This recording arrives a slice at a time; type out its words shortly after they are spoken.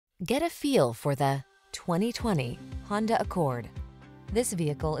Get a feel for the 2020 Honda Accord. This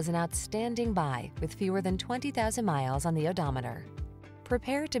vehicle is an outstanding buy with fewer than 20,000 miles on the odometer.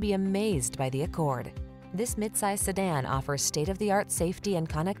 Prepare to be amazed by the Accord. This midsize sedan offers state-of-the-art safety and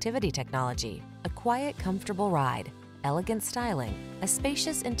connectivity technology, a quiet, comfortable ride, elegant styling, a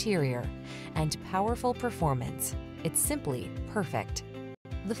spacious interior, and powerful performance. It's simply perfect.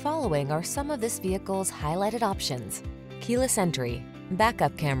 The following are some of this vehicle's highlighted options: keyless entry,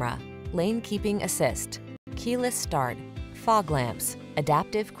 backup camera, lane keeping assist, keyless start, fog lamps,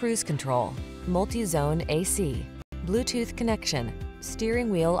 adaptive cruise control, multi-zone AC, Bluetooth connection, steering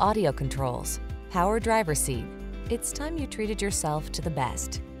wheel audio controls, power driver seat. It's time you treated yourself to the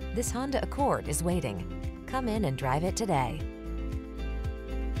best. This Honda Accord is waiting. Come in and drive it today.